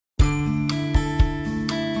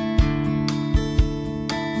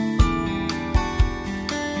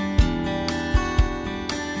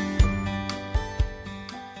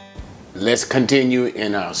Let's continue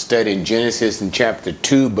in our study in Genesis in chapter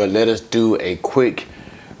 2, but let us do a quick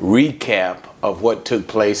recap of what took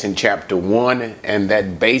place in chapter 1, and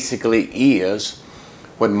that basically is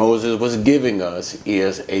what Moses was giving us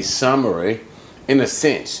is a summary in a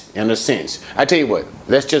sense. I tell you what,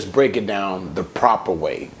 let's just break it down the proper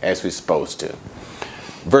way as we're supposed to.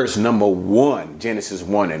 Verse number 1, Genesis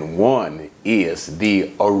 1:1 is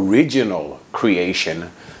the original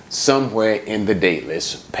creation somewhere in the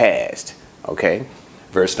dateless past. Okay,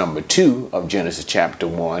 verse number 2 of Genesis chapter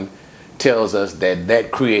 1 tells us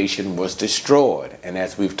that creation was destroyed, and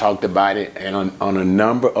as we've talked about it and on a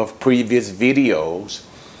number of previous videos,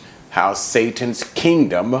 how Satan's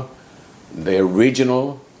kingdom, the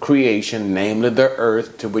original creation, namely the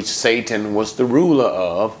earth to which Satan was the ruler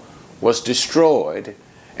of, was destroyed,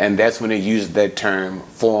 and that's when they used that term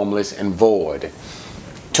formless and void,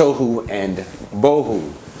 tohu and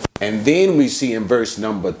bohu. And then we see in verse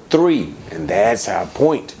number 3, and that's our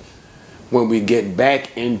point, when we get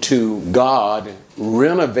back into God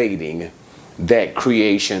renovating that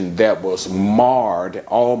creation that was marred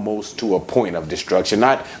almost to a point of destruction,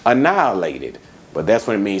 not annihilated, but that's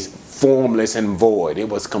what it means, formless and void. It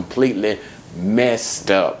was completely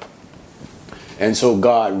messed up. And so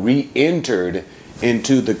God re-entered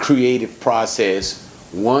into the creative process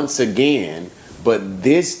once again, but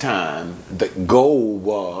this time the goal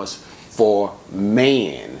was for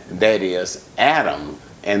man, that is Adam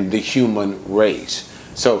and the human race.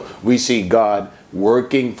 So we see God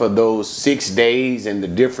working for those 6 days and the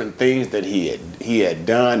different things that he had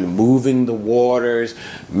done, moving the waters,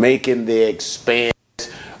 making the expanse,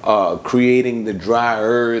 creating the dry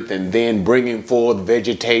earth, and then bringing forth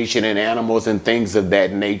vegetation and animals and things of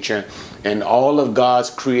that nature, and all of God's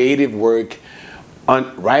creative work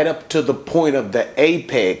right up to the point of the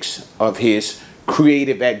apex of his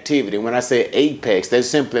creative activity. When I say apex, that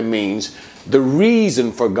simply means the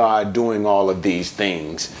reason for God doing all of these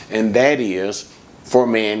things, and that is for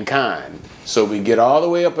mankind. So we get all the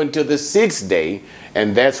way up until the 6th day,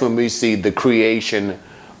 and that's when we see the creation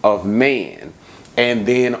of man. And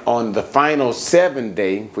then on the final 7th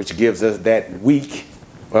day, which gives us that week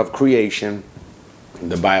of creation,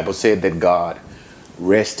 the Bible said that God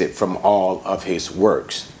rested from all of his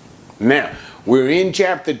works. Now, we're in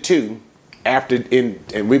chapter 2,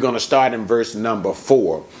 and we're going to start in verse number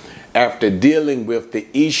 4. After dealing with the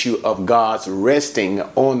issue of God's resting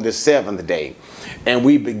on the 7th day. And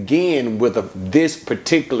we begin with this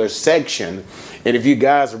particular section. And if you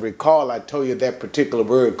guys recall, I told you that particular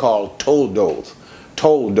word called toldoth.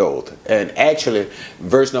 Toldoth. And actually,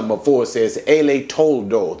 verse number 4 says, Ele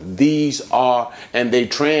toldoth. These are, and they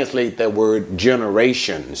translate that word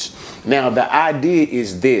generations. Now, the idea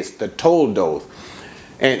is this, the toldoth.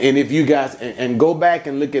 And if you guys, and go back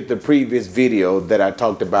and look at the previous video that I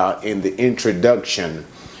talked about in the introduction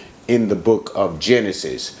in the book of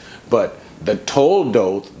Genesis. But the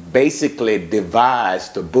Toldoth basically divides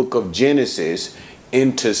the book of Genesis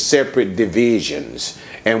into separate divisions.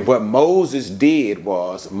 And what Moses did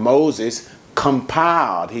was Moses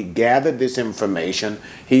compiled, he gathered this information,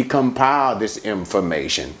 he compiled this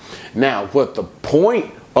information. Now, what the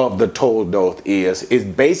point of the Toldoth is,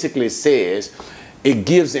 it basically says, it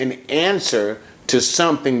gives an answer to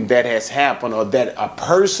something that has happened, or that a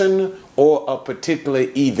person or a particular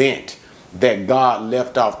event that God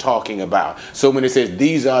left off talking about. So when it says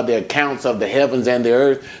these are the accounts of the heavens and the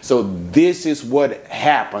earth, so this is what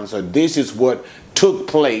happens, or this is what took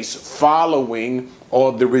place following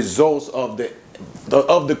or the results of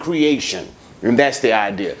the creation. And that's the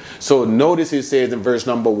idea. So notice it says in verse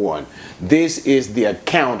number 1, this is the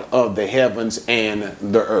account of the heavens and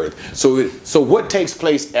the earth. So what takes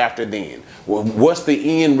place after then? Well, what's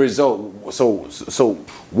the end result? So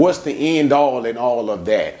what's the end all in all of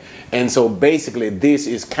that? And so basically this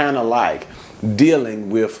is kind of like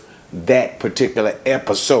dealing with that particular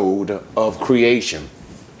episode of creation.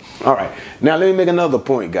 All right. Now let me make another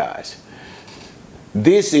point, guys.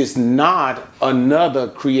 This is not another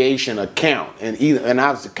creation account, and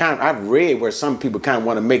I've read where some people kind of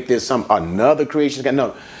want to make this another creation account.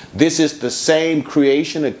 No, this is the same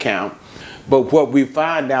creation account, but what we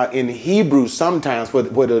find out in Hebrew sometimes, what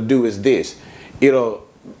it'll do is this: it'll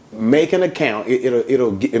make an account,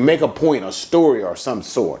 it'll make a point, a story or some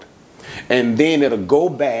sort, and then it'll go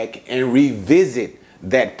back and revisit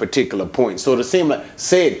that particular point. So it'll seem like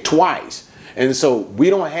say it twice. And so we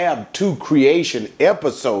don't have 2 creation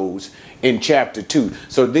episodes in chapter 2.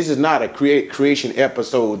 So this is not a creation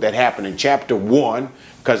episode that happened in chapter 1.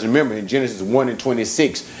 Because remember in Genesis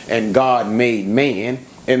 1:26, and God made man.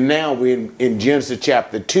 And now we're in Genesis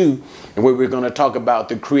chapter 2, and where we're going to talk about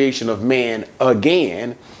the creation of man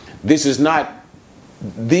again. These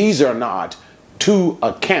are not two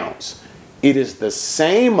accounts. It is the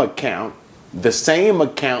same account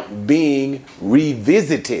being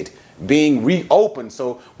revisited, being reopened.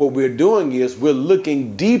 So what we're doing is we're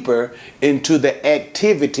looking deeper into the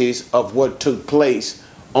activities of what took place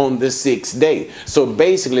on the sixth day. So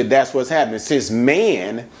basically that's what's happening. Since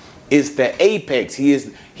man is the apex, he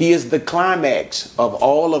is the climax of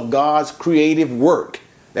all of God's creative work.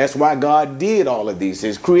 That's why God did all of these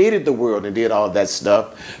things, created the world and did all that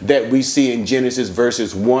stuff that we see in Genesis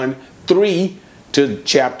verses 1-3 to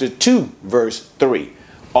chapter 2 verse 3.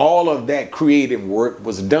 All of that creative work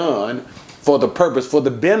was done for the purpose, for the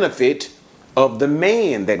benefit of the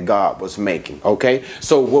man that God was making. Okay,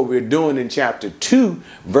 so what we're doing in chapter 2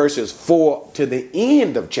 verses 4 to the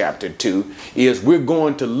end of chapter 2 is we're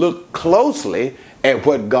going to look closely at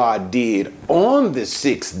what God did on the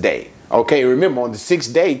sixth day. Okay, remember on the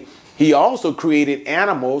sixth day, he also created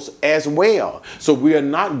animals as well. So we are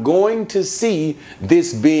not going to see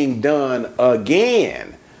this being done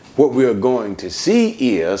again. What we are going to see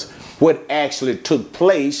is what actually took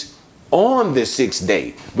place on the sixth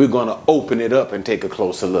day. We're going to open it up and take a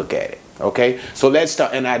closer look at it. Okay, so let's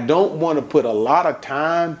start. And I don't want to put a lot of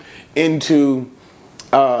time into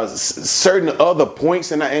certain other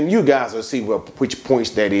points. And you guys will see which points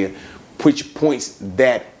that is, which points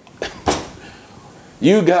that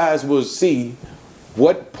you guys will see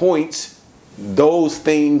what points those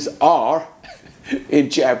things are in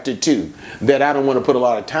chapter 2 that I don't want to put a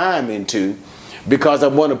lot of time into, because I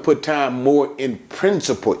want to put time more in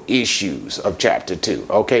principal issues of chapter 2.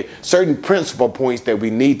 Okay, certain principal points that we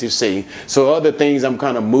need to see. So other things I'm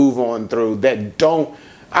kind of move on through that don't,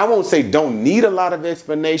 I won't say don't need a lot of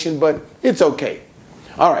explanation, but it's okay.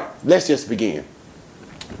 All right, let's just begin.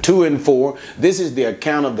 2 and 4, this is the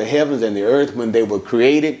account of the heavens and the earth when they were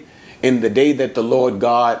created in the day that the Lord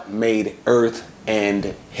God made earth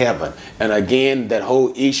and heaven. And again, that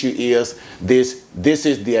whole issue is this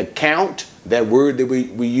is the account. That word that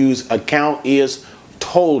we use, account, is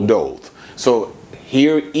toldoth. So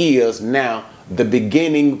here is now the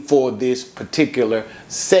beginning for this particular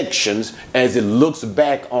sections as it looks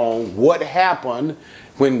back on what happened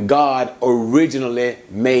when God originally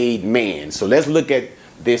made man. So let's look at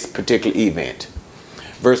this particular event.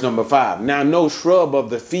 Verse number 5. Now no shrub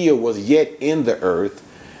of the field was yet in the earth,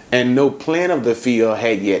 and no plant of the field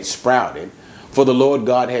had yet sprouted, for the Lord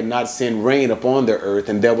God had not sent rain upon the earth,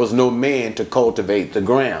 and there was no man to cultivate the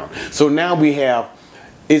ground. So now we have,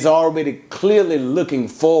 is already clearly looking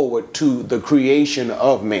forward to the creation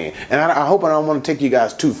of man. And I hope I don't want to take you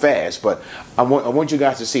guys too fast, but I want you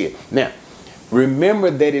guys to see it. Now, remember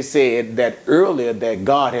that it said that earlier that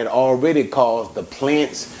God had already caused the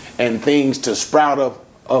plants and things to sprout up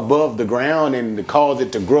above the ground and to cause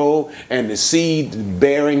it to grow, and the seed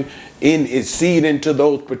bearing in its seed into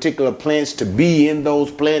those particular plants to be in those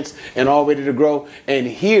plants and already to grow. And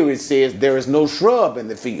here it says there is no shrub in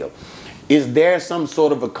the field. Is there some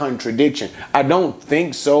sort of a contradiction? I don't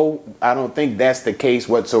think so. I don't think that's the case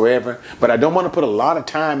whatsoever. But I don't want to put a lot of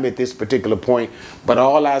time at this particular point. But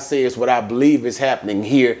all I say is what I believe is happening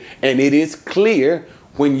here. And it is clear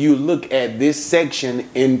when you look at this section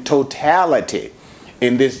in totality.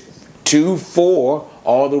 In this 2:4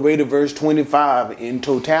 all the way to verse 25 in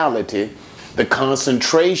totality, the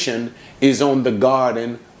concentration is on the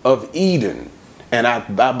Garden of Eden. And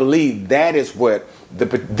I believe that is what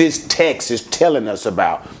this text is telling us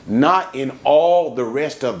about. Not in all the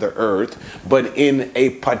rest of the earth, but in a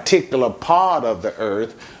particular part of the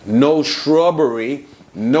earth, no shrubbery,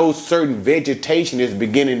 no certain vegetation is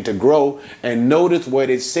beginning to grow. And notice what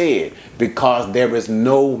it said, because there is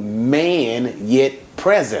no man yet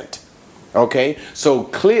present. Okay, so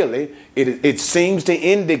clearly it seems to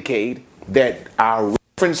indicate that our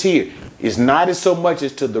reference here is not as so much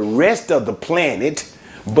as to the rest of the planet,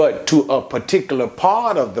 but to a particular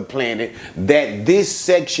part of the planet that this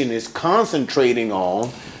section is concentrating on,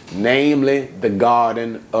 namely the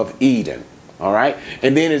Garden of Eden. All right,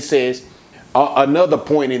 and then it says another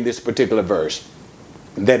point in this particular verse,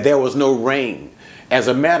 that there was no rain. As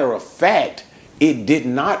a matter of fact, it did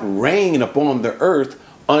not rain upon the earth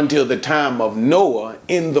until the time of Noah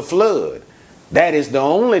in the flood. That is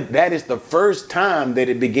the first time that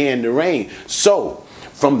it began to rain. So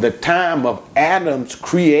from the time of Adam's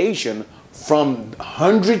creation, from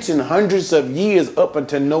hundreds and hundreds of years up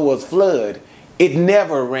until Noah's flood, it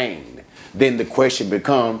never rained. Then the question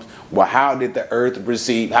becomes, well, how did the earth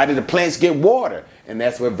receive, how did the plants get water? And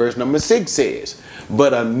that's what verse number 6 says.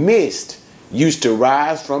 But a mist used to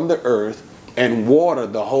rise from the earth and water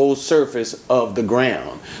the whole surface of the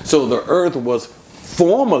ground. So the earth was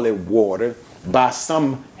formerly watered, by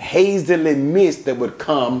some hazily mist that would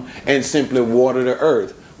come and simply water the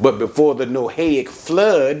earth. But before the Noahic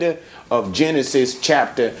flood of Genesis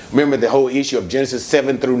chapter, remember the whole issue of Genesis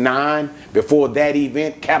 7 through 9, before that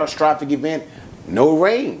event, catastrophic event, no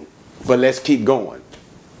rain. But let's keep going.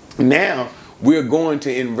 Now we're going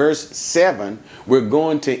to, in verse 7, we're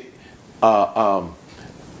going to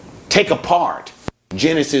take apart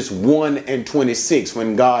Genesis 1 and 26,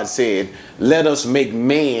 when God said, let us make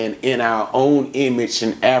man in our own image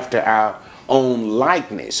and after our own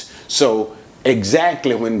likeness. So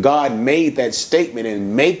exactly when God made that statement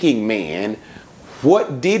in making man,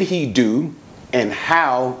 what did he do and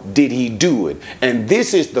how did he do it? And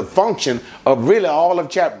this is the function of really all of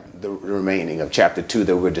the remaining of chapter 2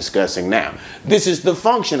 that we're discussing now. This is the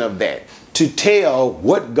function of that, to tell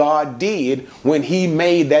what God did when he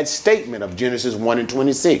made that statement of Genesis 1 and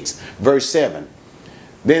 26. Verse 7,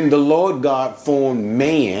 then the Lord God formed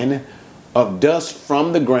man of dust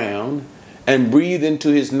from the ground and breathed into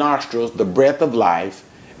his nostrils the breath of life,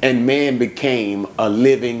 and man became a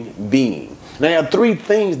living being. Now, there are three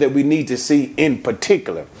things that we need to see in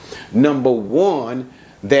particular. Number one,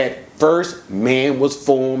 that first man was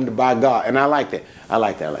formed by God. And I like that. I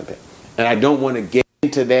like that. And I don't want to get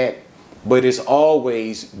into that, but it's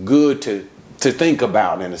always good to think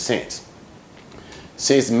about, in a sense.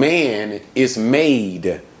 Since man is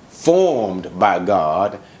made, formed by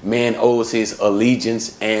God, man owes his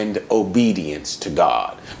allegiance and obedience to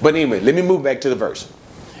God. But anyway, let me move back to the verse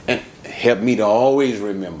and help me to always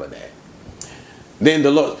remember that. Then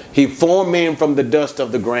the Lord, he formed man from the dust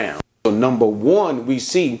of the ground. So number one, we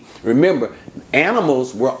see, remember,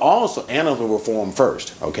 animals were formed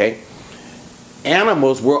first, okay?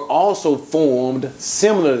 Animals were also formed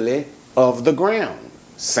similarly of the ground.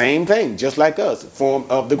 Same thing, just like us,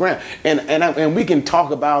 formed of the ground. And we can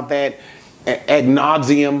talk about that ad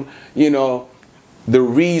nauseum, the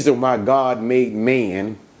reason why God made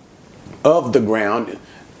man of the ground,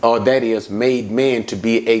 or that is, made man to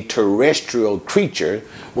be a terrestrial creature,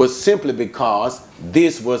 was simply because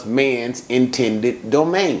this was man's intended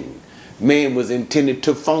domain. Man was intended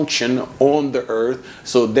to function on the earth,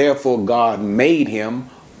 so therefore God made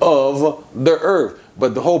him of the earth.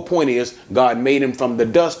 But the whole point is, God made him from the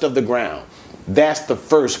dust of the ground. That's the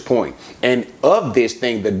first point. And of this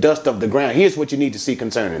thing, the dust of the ground, here's what you need to see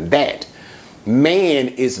concerning that. Man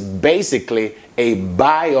is basically a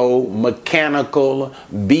biomechanical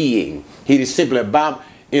being. He is simply about,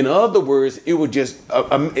 in other words, it was just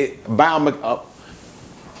a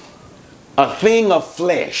thing of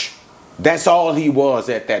flesh. That's all he was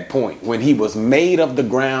at that point. When he was made of the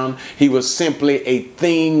ground, he was simply a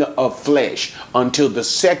thing of flesh, until the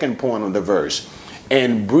second point of the verse.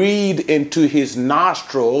 And breathed into his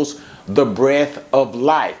nostrils the breath of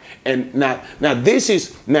life. And now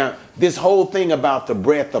this whole thing about the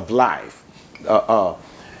breath of life,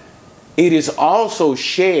 it is also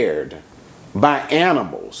shared by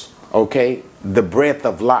animals, okay? The breath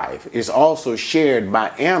of life is also shared by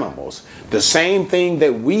animals. The same thing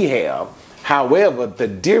that we have. However, the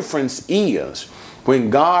difference is,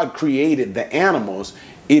 when God created the animals,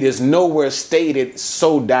 it is nowhere stated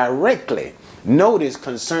so directly. Notice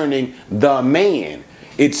concerning the man,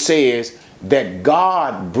 it says that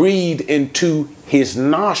God breathed into his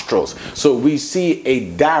nostrils. So we see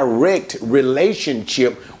a direct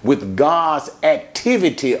relationship with God's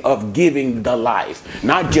activity of giving the life,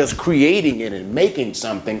 not just creating it and making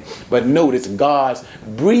something, but notice God's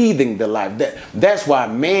breathing the life. That's why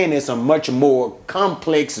man is a much more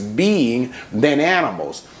complex being than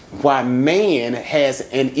animals. Why man has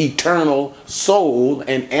an eternal soul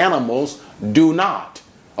and animals do not.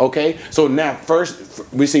 Okay, so now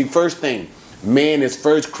first we see, first thing, man is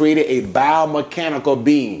first created a biomechanical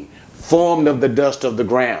being, formed of the dust of the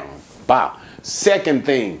ground. Wow. Second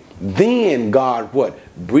thing, then God what?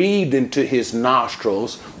 Breathed into his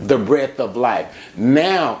nostrils the breath of life.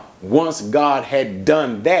 Now, once God had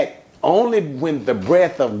done that, only when the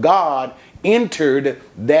breath of God entered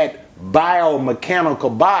that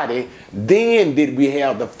biomechanical body, then did we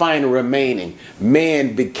have the final remaining.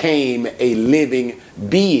 Man became a living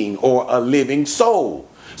being, or a living soul.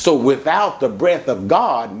 So without the breath of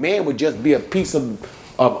God, man would just be a piece of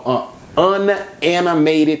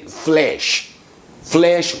unanimated flesh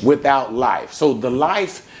without life. So the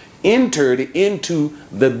life entered into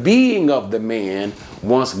the being of the man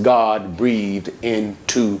once God breathed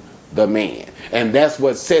into the man. And that's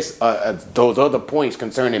what sets those other points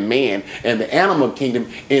concerning man and the animal kingdom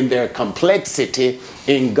in their complexity,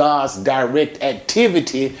 in God's direct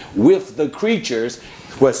activity with the creatures,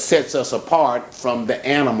 what sets us apart from the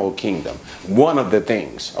animal kingdom. One of the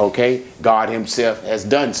things, okay, God himself has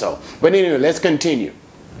done so. But anyway, let's continue.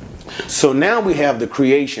 So now we have the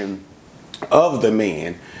creation of the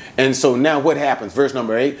man. And so now what happens? Verse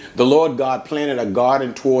number 8, the Lord God planted a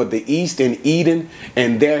garden toward the east in Eden,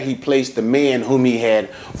 and there he placed the man whom he had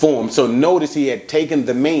formed. So notice he had taken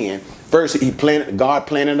the man. First, God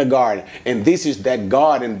planted a garden, and this is that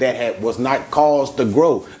garden that was not caused to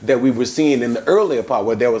grow that we were seeing in the earlier part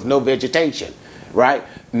where there was no vegetation, right?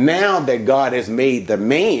 Now that God has made the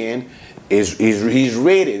man, he's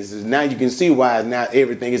ready. Now you can see why now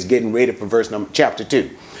everything is getting ready for chapter 2.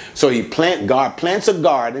 So God plants a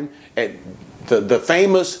garden at the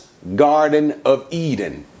famous Garden of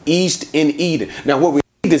Eden, east in Eden. Now what we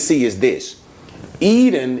need to see is this.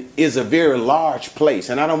 Eden is a very large place,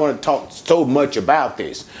 and I don't want to talk so much about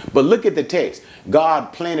this, but look at the text.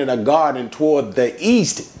 God planted a garden toward the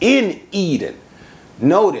east in Eden.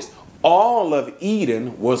 Notice, all of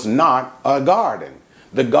Eden was not a garden.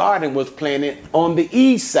 The garden was planted on the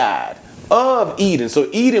east side of Eden. So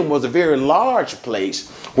Eden was a very large place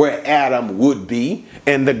where Adam would be,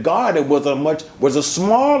 and the garden was a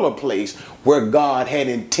smaller place where God had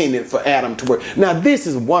intended for Adam to work. Now this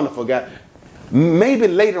is wonderful, God. Maybe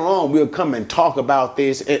later on we'll come and talk about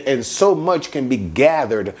this, and so much can be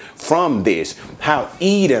gathered from this. How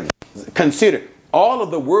Eden, consider, all of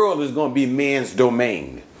the world is going to be man's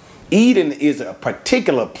domain. Eden is a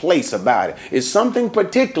particular place about it. It's something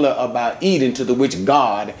particular about Eden to the which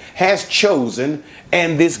God has chosen.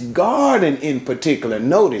 And this garden in particular,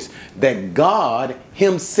 notice that God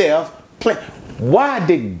himself planted. Why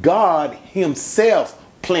did God himself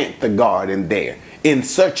plant the garden there in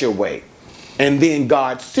such a way? And then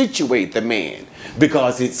God situate the man,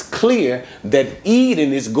 because it's clear that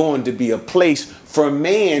Eden is going to be a place for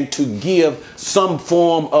man to give some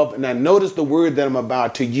form of, now notice the word that I'm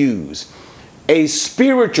about to use, a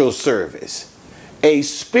spiritual service. A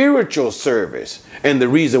spiritual service. And the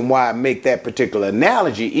reason why I make that particular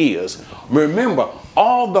analogy is, remember,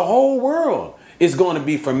 the whole world is going to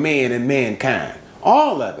be for man and mankind.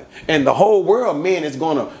 All of it. And the whole world, man is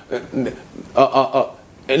going to,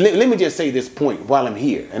 and let me just say this point while I'm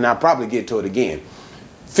here, and I'll probably get to it again.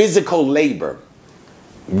 Physical labor,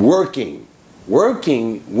 working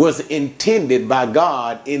was intended by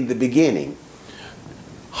God in the beginning.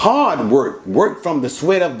 Hard work from the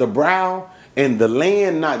sweat of the brow, and the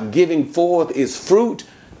land not giving forth its fruit,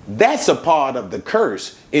 that's a part of the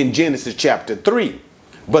curse in Genesis chapter 3.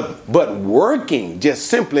 But working, just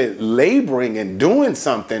simply laboring and doing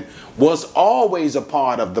something, was always a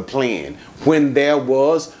part of the plan when there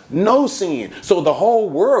was no sin. So the whole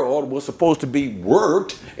world was supposed to be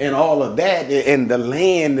worked and all of that, and the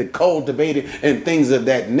land cultivated and things of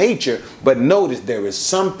that nature. But notice there is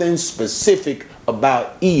something specific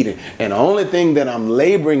about Eden. And the only thing that I'm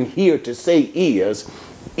laboring here to say is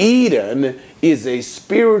Eden is a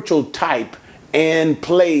spiritual type and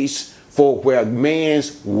place for where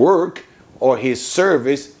man's work or his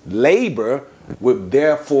service, labor, would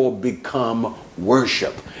therefore become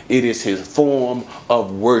worship. It is his form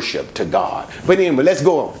of worship to God. But anyway, let's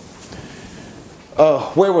go on.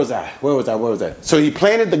 Where was I? So he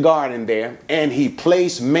planted the garden there, and he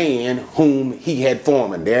placed man whom he had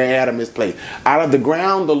formed. And there Adam is placed. Out of the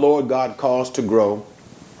ground the Lord God caused to grow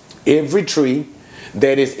every tree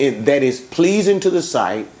that is pleasing to the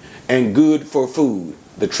sight and good for food.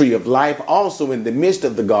 The tree of life also in the midst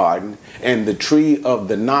of the garden, and the tree of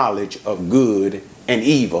the knowledge of good and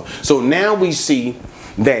evil. So now we see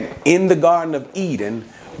that in the Garden of Eden,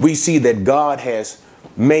 we see that God has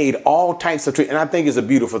made all types of trees. And I think it's a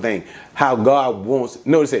beautiful thing how God wants,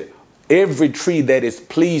 notice it, every tree that is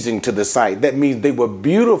pleasing to the sight. That means they were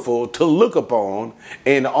beautiful to look upon,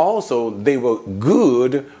 and also they were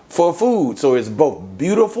good for food. So it's both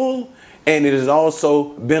beautiful and it is also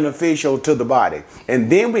beneficial to the body.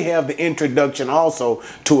 And then we have the introduction also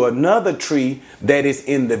to another tree that is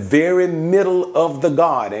in the very middle of the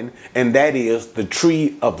garden, and that is the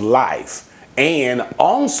tree of life. And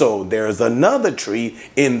also there's another tree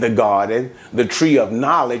in the garden, the tree of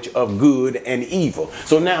knowledge of good and evil.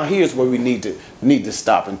 So now here's where we need to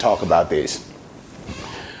stop and talk about this.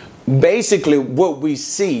 Basically, what we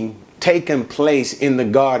see taking place in the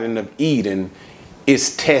Garden of Eden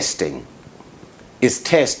is testing.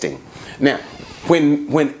 Now,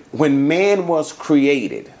 when man was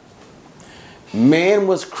created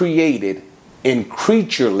in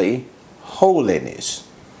creaturely holiness,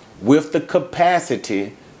 with the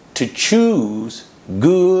capacity to choose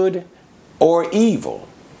good or evil.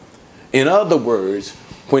 In other words,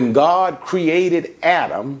 when God created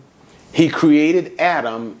Adam, he created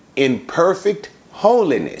Adam in perfect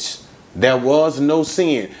holiness. There was no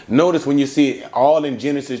sin. Notice when you see it all in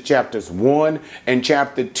Genesis chapters 1 and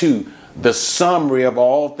chapter 2, the summary of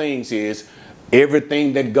all things is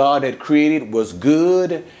everything that God had created was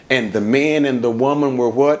good, and the man and the woman were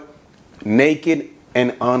what? Naked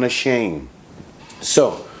and unashamed.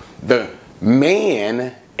 So the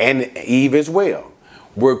man and Eve as well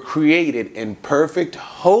were created in perfect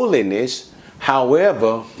holiness,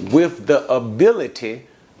 however, with the ability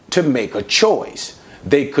to make a choice.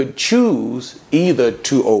 They could choose either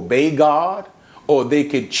to obey God or they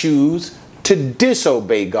could choose to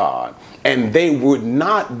disobey God. And they would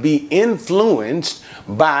not be influenced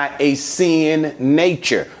by a sin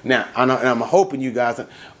nature. Now, I'm hoping you guys,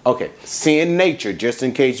 okay, sin nature, just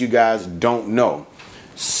in case you guys don't know,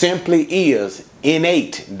 simply is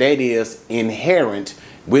innate, that is inherent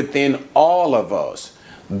within all of us.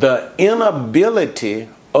 The inability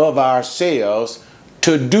of ourselves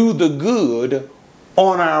to do the good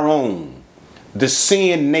on our own. The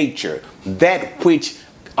sin nature, that which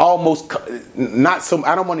almost not some,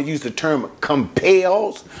 I don't want to use the term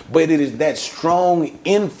compels, but it is that strong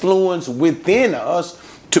influence within us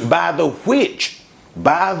by the which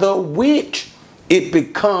it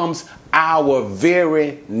becomes our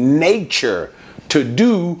very nature to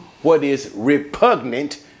do what is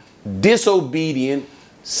repugnant, disobedient,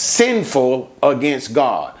 sinful against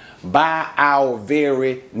God, by our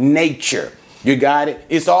very nature. You got it?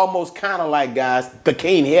 It's almost kind of like, guys, they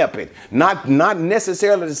can't help it. Not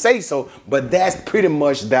necessarily to say so, but that's pretty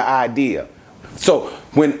much the idea. So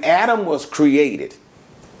when Adam was created,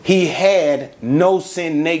 he had no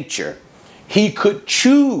sin nature. He could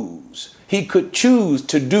choose. He could choose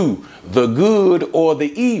to do the good or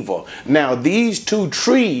the evil. Now, these two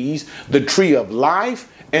trees, the tree of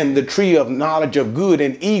life and the tree of knowledge of good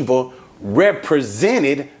and evil,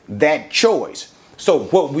 represented that choice. So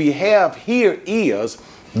what we have here is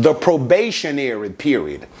the probationary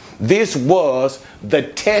period. This was the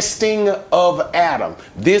testing of Adam.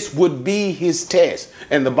 This would be his test.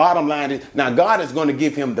 And the bottom line is, now God is going to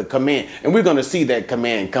give him the command. And we're going to see that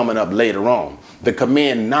command coming up later on. The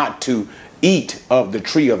command not to eat of the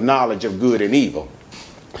tree of knowledge of good and evil.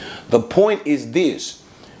 The point is this.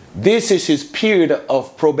 This is his period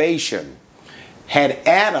of probation. Had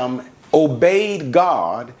Adam obeyed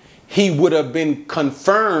God, he would have been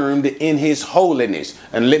confirmed in his holiness.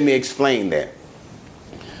 And let me explain that.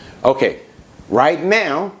 Okay, right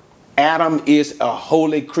now, Adam is a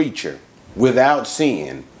holy creature without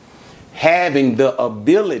sin, having the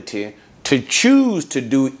ability to choose to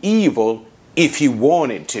do evil if he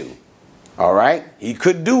wanted to. All right? He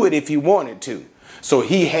could do it if he wanted to. So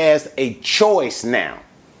he has a choice now.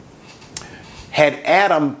 Had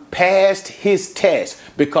Adam passed his test,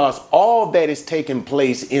 because all that is taking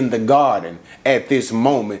place in the garden at this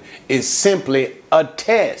moment is simply a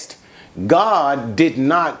test. God did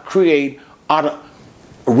not create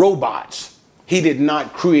robots. He did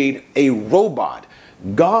not create a robot.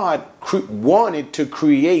 God wanted to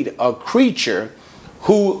create a creature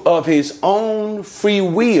who of his own free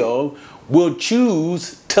will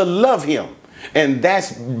choose to love him. And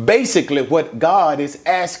that's basically what God is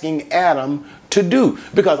asking Adam to do.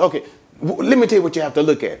 Because, okay, let me tell you what you have to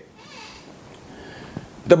look at.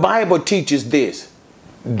 The Bible teaches this.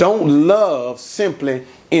 Don't love simply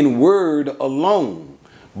in word alone,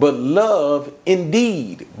 but love in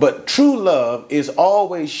deed. But true love is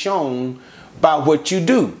always shown by what you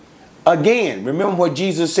do. Again, remember what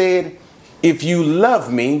Jesus said? If you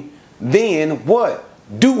love me, then what?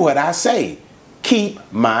 Do what I say. Keep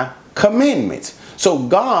my commandments. So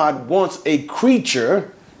God wants a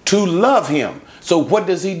creature to love him. So what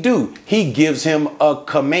does he do? He gives him a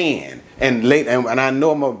command. And I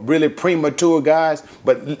know I'm a really premature, guys,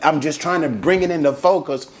 but I'm just trying to bring it into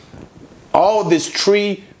focus. All this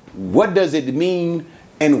tree, what does it mean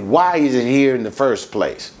and why is it here in the first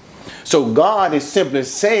place? So God is simply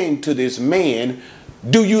saying to this man,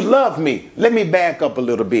 do you love me? Let me back up a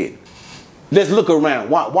little bit. Let's look around.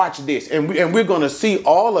 Watch this. And we're going to see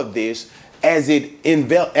all of this as it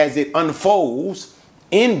unfolds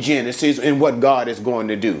in Genesis and what God is going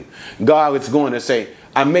to do. God is going to say,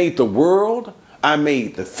 I made the world. I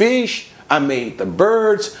made the fish. I made the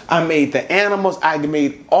birds, I made the animals, I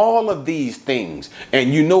made all of these things.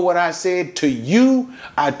 And you know what I said to you?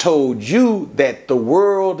 I told you that the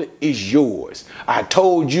world is yours. I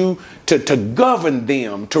told you to govern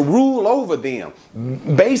them, to rule over them.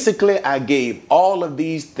 Basically, I gave all of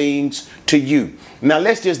these things to you. Now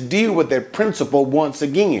let's just deal with that principle once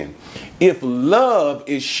again. If love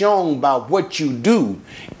is shown by what you do,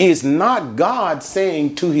 it's not God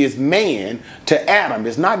saying to his man, to Adam,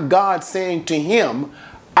 it's not God saying to him,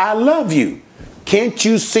 I love you. Can't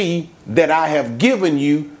you see that I have given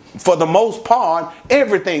you, for the most part,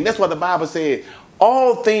 everything? That's what the Bible said.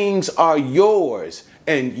 All things are yours,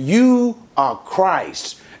 and you are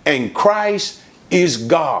Christ, and Christ is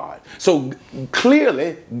God. So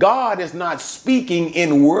clearly, God is not speaking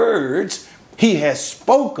in words. He has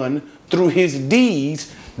spoken through his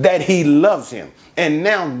deeds that he loves him. And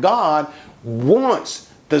now God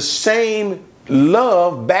wants the same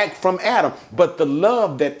love back from Adam. But the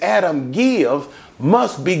love that Adam gives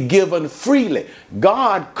must be given freely.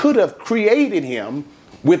 God could have created him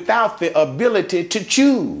without the ability to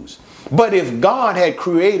choose. But if God had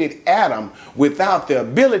created Adam without the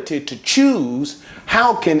ability to choose,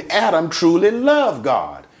 how can Adam truly love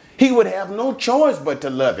God? He would have no choice but to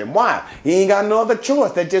love him. Why? He ain't got no other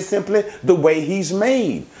choice. That's just simply the way he's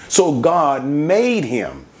made. So God made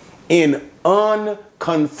him in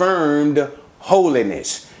unconfirmed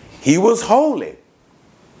holiness. He was holy,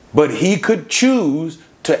 but he could choose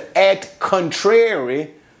to act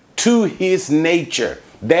contrary to his nature.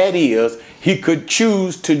 That is, he could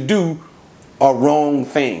choose to do a wrong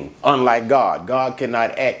thing, unlike God. God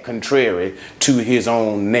cannot act contrary to his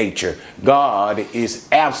own nature. God is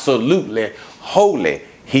absolutely holy.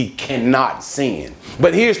 He cannot sin.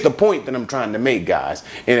 But here's the point that I'm trying to make, guys.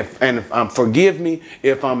 And forgive me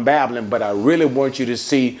if I'm babbling, but I really want you to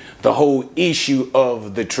see the whole issue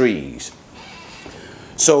of the trees.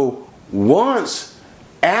 So once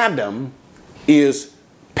Adam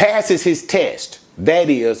passes his test,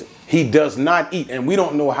 that is, he does not eat. And we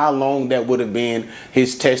don't know how long that would have been,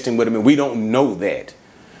 his testing would have been. We don't know that.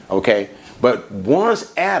 Okay. But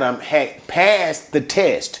once Adam had passed the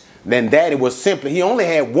test, then that it was simply, he only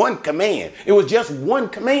had one command. It was just one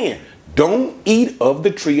command. Don't eat of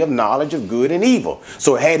the tree of knowledge of good and evil.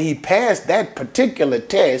 So had he passed that particular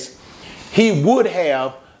test, he would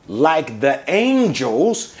have, like the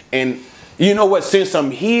angels, and you know what, since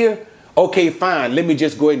I'm here, okay, fine, let me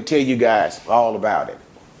just go ahead and tell you guys all about it.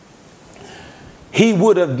 He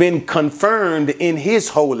would have been confirmed in his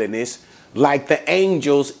holiness like the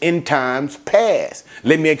angels in times past.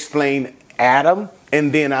 Let me explain Adam,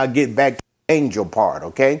 and then I'll get back to the angel part,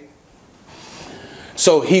 okay?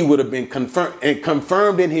 So he would have been confirmed, and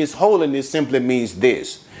confirmed in his holiness simply means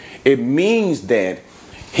this. It means that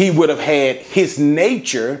he would have had, his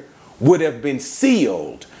nature would have been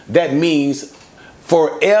sealed. That means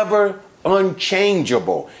forever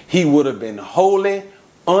unchangeable. He would have been holy,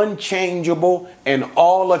 unchangeable, and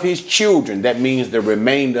all of his children, that means the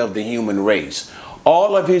remainder of the human race,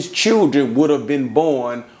 all of his children would have been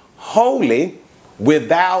born holy,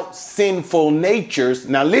 without sinful natures.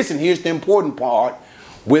 Now listen, here's the important part.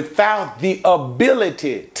 Without the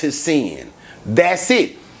ability to sin. That's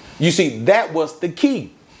it. You see, that was the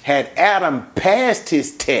key. Had Adam passed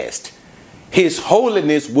his test, his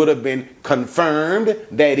holiness would have been confirmed,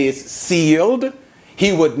 that is, sealed.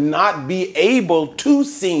 He would not be able to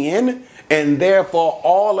sin, and therefore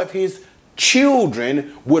all of his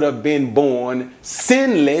children would have been born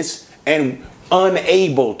sinless and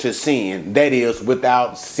unable to sin, that is,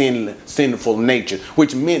 without sinful nature,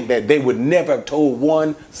 which meant that they would never have told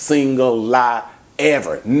one single lie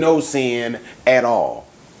ever, no sin at all.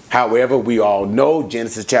 However, we all know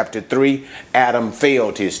Genesis chapter 3, Adam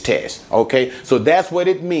failed his test. Okay, so that's what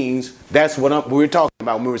it means. That's what we were talking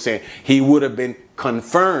about when we were saying he would have been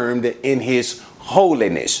confirmed in his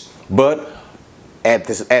holiness. But at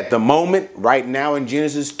the moment, right now in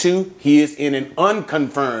Genesis 2, he is in an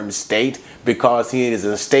unconfirmed state because he is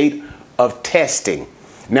in a state of testing.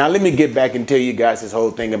 Now, let me get back and tell you guys this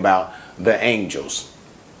whole thing about the angels.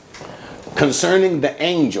 Concerning the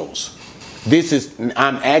angels,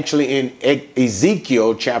 I'm actually in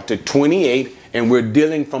Ezekiel chapter 28, and we're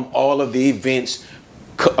dealing from all of the events,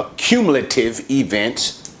 cumulative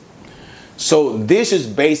events. So this is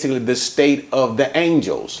basically the state of the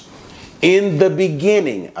angels. In the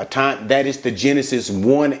beginning, a time, that is the Genesis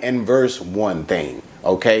 1 and verse 1 thing,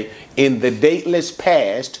 okay? In the dateless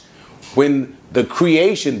past, when the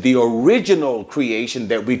creation, the original creation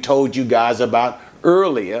that we told you guys about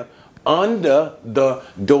earlier, under the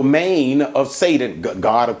domain of Satan.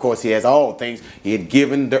 God, of course, he has all things. He had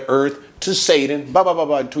given the earth to Satan, blah, blah, blah,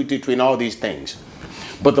 blah, between all these things.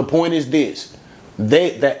 But the point is this.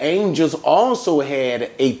 The angels also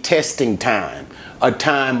had a testing time, a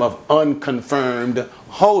time of unconfirmed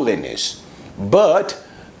holiness. But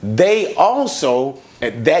they also,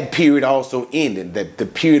 that period also ended, that the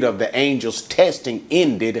period of the angels' testing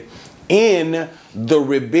ended in the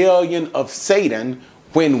rebellion of Satan,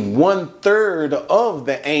 when 1/3 of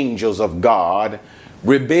the angels of God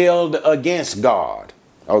rebelled against God.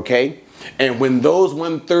 Okay? And when those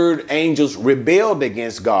 1/3 angels rebelled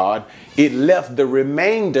against God, it left the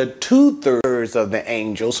remainder 2/3 of the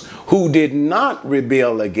angels who did not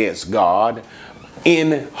rebel against God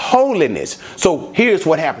in holiness. So here's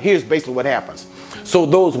what happened. Here's basically what happens. So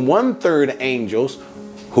those 1/3 angels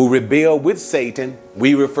who rebel with Satan,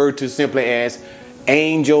 we refer to simply as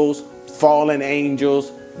angels, fallen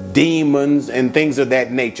angels, demons, and things of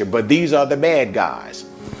that nature. But these are the bad guys.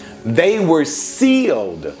 They were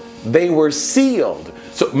sealed. They were sealed.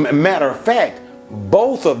 So matter of fact,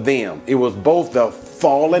 both of them, it was both the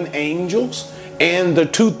fallen angels and the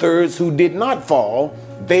 2/3 who did not fall.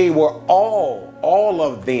 They were all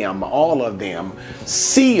of them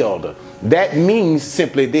sealed. That means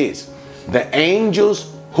simply this: the angels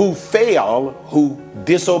who fell, who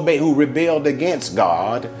disobeyed, who rebelled against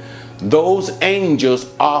God, those angels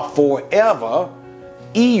are forever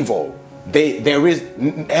evil. Let me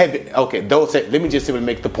just simply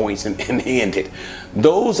make the points and end it.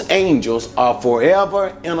 Those angels are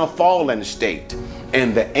forever in a fallen state.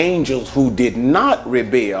 And the angels who did not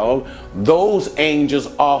rebel, those angels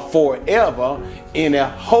are forever in a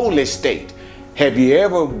holy state. Have you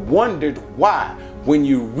ever wondered why, when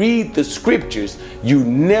you read the scriptures, you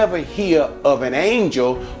never hear of an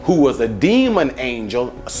angel who was a demon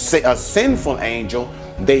angel, a sinful angel?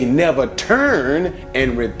 They never turn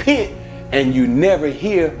and repent, and you never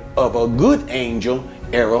hear of a good angel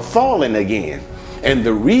ever falling again. And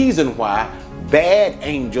the reason why bad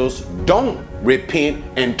angels don't repent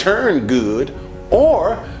and turn good,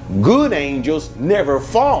 or good angels never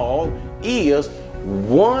fall, is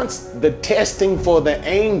once the testing for the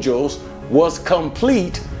angels was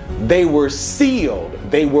complete, they were sealed,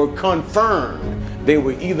 they were confirmed. They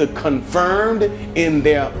were either confirmed in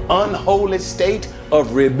their unholy state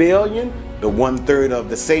of rebellion, the 1/3 of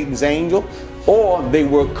the Satan's angel, or they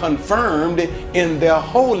were confirmed in their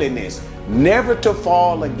holiness, never to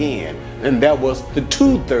fall again. And that was the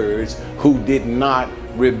 2/3 who did not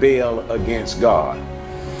rebel against God.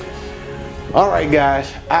 All right, guys,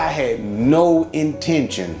 I had no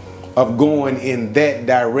intention of going in that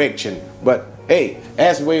direction, but hey,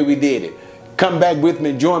 that's the way we did it. Come back with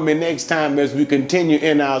me, join me next time as we continue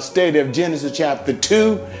in our study of Genesis chapter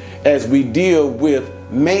 2, as we deal with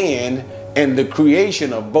man and the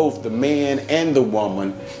creation of both the man and the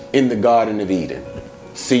woman in the Garden of Eden.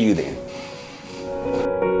 See you then.